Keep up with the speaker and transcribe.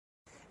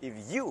If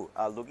you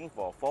are looking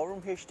for a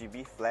 4-room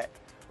HDB flat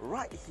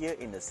right here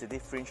in the city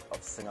fringe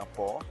of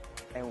Singapore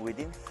and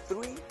within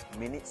 3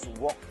 minutes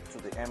walk to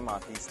the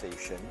MRT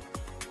station,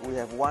 we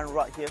have one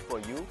right here for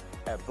you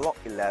at Block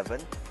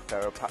 11,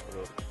 Farrer Park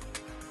Road.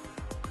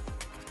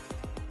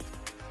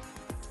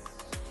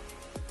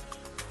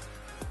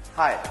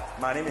 Hi,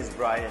 my name is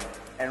Brian,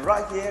 and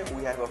right here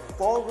we have a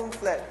 4-room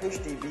flat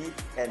HDB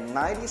at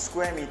 90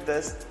 square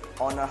meters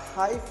on a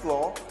high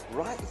floor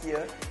right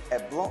here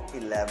at Block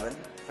 11,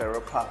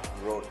 Farrer Park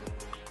Road.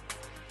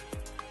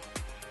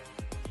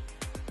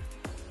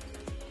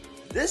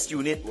 This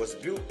unit was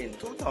built in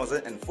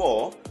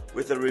 2004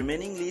 with a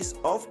remaining lease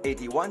of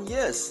 81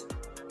 years.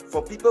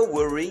 For people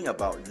worrying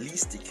about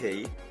lease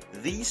decay,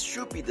 these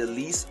should be the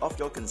least of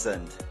your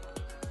concern.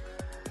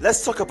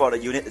 Let's talk about the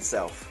unit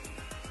itself.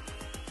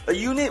 A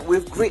unit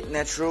with great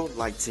natural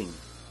lighting.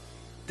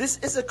 This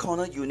is a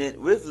corner unit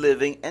with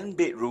living and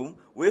bedroom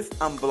with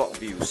unblocked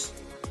views.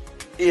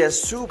 It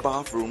has 2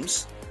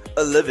 bathrooms,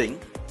 a living,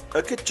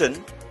 a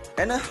kitchen,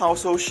 and a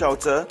household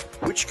shelter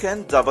which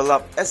can double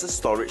up as a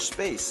storage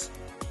space.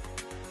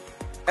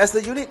 As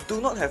the unit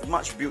do not have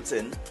much built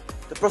in,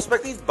 the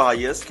prospective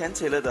buyers can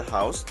tailor the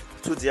house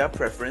to their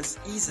preference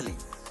easily.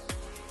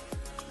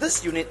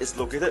 This unit is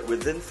located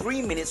within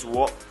 3 minutes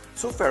walk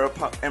to Farrer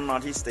Park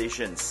MRT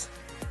stations.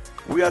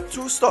 We are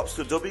 2 stops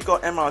to Dhoby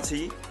Ghaut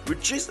MRT,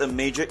 which is a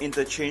major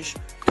interchange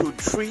to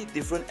 3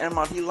 different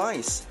MRT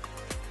lines,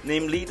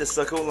 namely the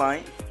Circle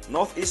Line,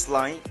 North East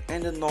Line,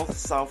 and the North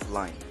South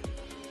Line.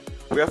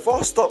 We are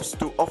 4 stops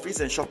to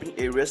office and shopping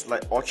areas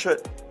like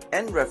Orchard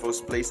and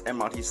Raffles Place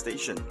MRT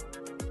station.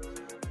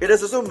 It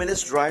is also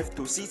minutes drive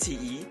to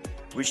CTE,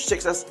 which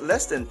takes us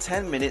less than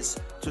 10 minutes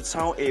to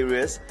town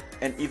areas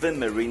and even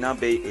Marina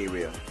Bay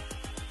area.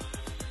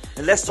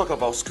 And let's talk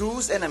about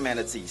schools and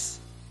amenities.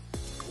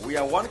 We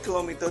are 1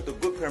 kilometer to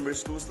good primary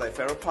schools like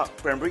Farrer Park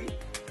Primary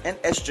and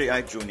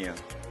SJI Junior.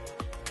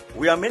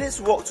 We are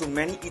minutes walk to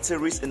many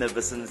eateries in the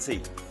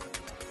vicinity.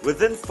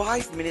 Within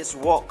 5 minutes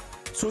walk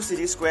to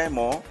City Square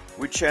Mall,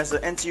 which has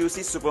an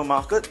NTUC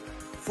supermarket,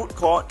 food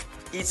court,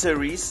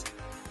 eateries,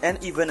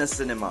 and even a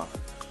cinema.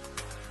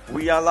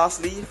 We are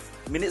lastly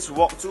minutes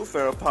walk to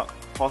Farrer Park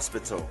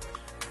Hospital.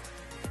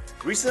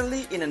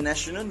 Recently, in the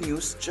national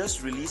news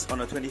just released on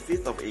the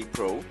 25th of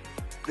April,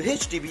 the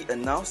HDB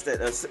announced that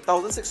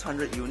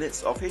 1,600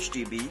 units of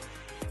HDB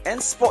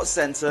and sports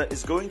centre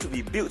is going to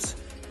be built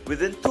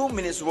within 2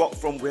 minutes walk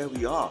from where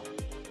we are.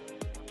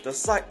 The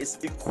site is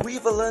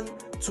equivalent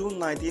to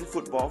 19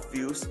 football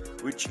fields,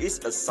 which is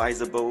a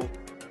sizable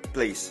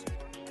place.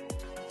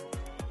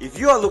 If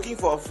you are looking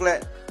for a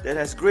flat that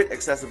has great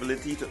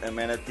accessibility to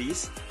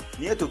amenities,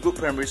 near to good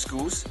primary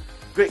schools,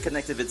 great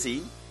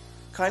connectivity,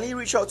 kindly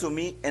reach out to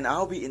me and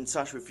I'll be in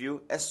touch with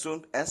you as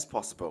soon as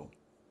possible.